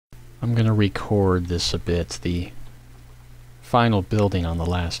I'm gonna record this a bit, the final building on the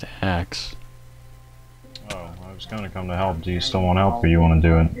last axe. Oh, I was gonna come to help. Do you still want help or you want to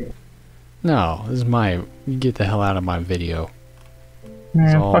do it? No, this is my... You get the hell out of my video.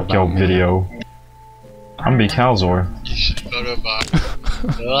 Man, fuck your video. I'm be Calzor.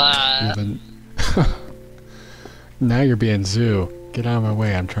 Now you're being Zoo. Get out of my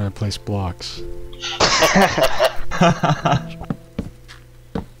way, I'm trying to place blocks.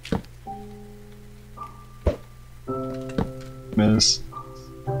 Miss.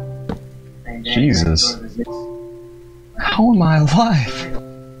 Jesus. How am I alive?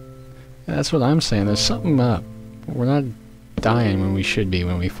 That's what I'm saying, there's something up. We're not dying when we should be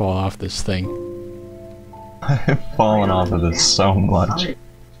when we fall off this thing. I've fallen off of this so much.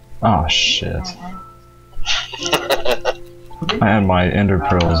 Oh shit. I had my ender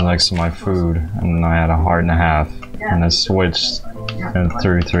pearls next to my food, and I had a heart and a half, and I switched and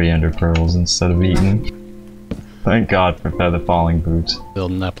threw 3 ender pearls instead of eating. Thank God for feather falling boots.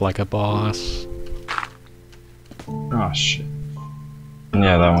 Building up like a boss. Oh shit.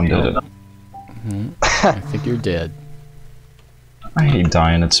 Yeah, that one did it. I think you're dead. I hate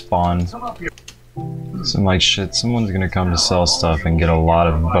dying at spawn. So like shit, someone's gonna come to sell stuff and get a lot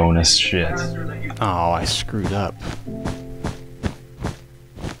of bonus shit. Oh, I screwed up.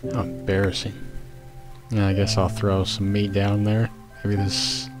 How embarrassing. Yeah, I guess I'll throw some meat down there. Maybe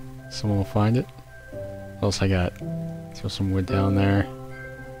someone will find it. What else I got? Throw some wood down there.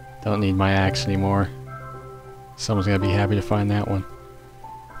 Don't need my axe anymore. Someone's gonna be happy to find that one.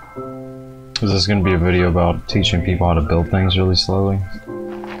 Is this gonna be a video about teaching people how to build things really slowly?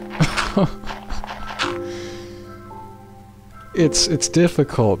 It's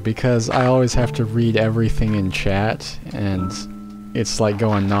difficult because I always have to read everything in chat, and it's like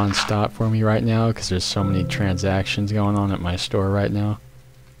going non-stop for me right now because there's so many transactions going on at my store right now.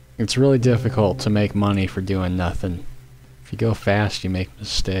 It's really difficult to make money for doing nothing. If you go fast, you make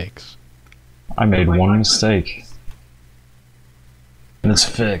mistakes. I made one mistake. And it's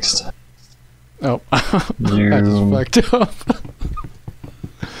fixed. Oh, I just fucked up.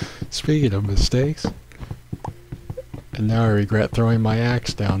 Speaking of mistakes, and now I regret throwing my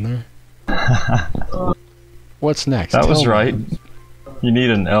axe down there. What's next? That Tell was me. right. You need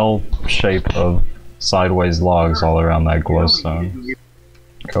an L shape of sideways logs all around that glowstone.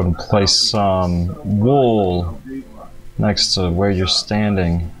 Go and place some wool next to where you're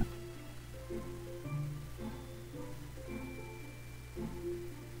standing.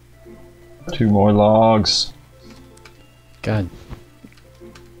 Two more logs. God.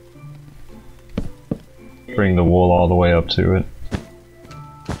 Bring the wool all the way up to it.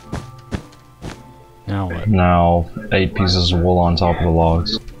 Now what? Now 8 pieces of wool on top of the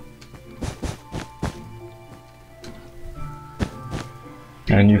logs.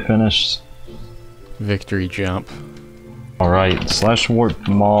 And you finished. Victory jump. Alright, slash warp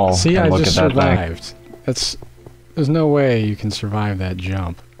mall. See, and I look just at that survived. There's no way you can survive that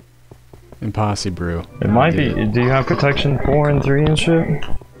jump. Impossible. It might be. Do you have protection 4 and 3 and shit?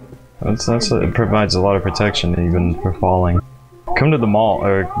 It provides a lot of protection even for falling. Come to the mall,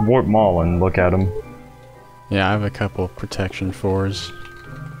 or warp mall, and look at them. Yeah, I have a couple of protection 4s.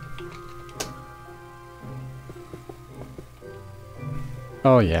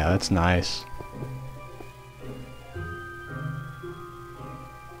 Oh yeah, that's nice.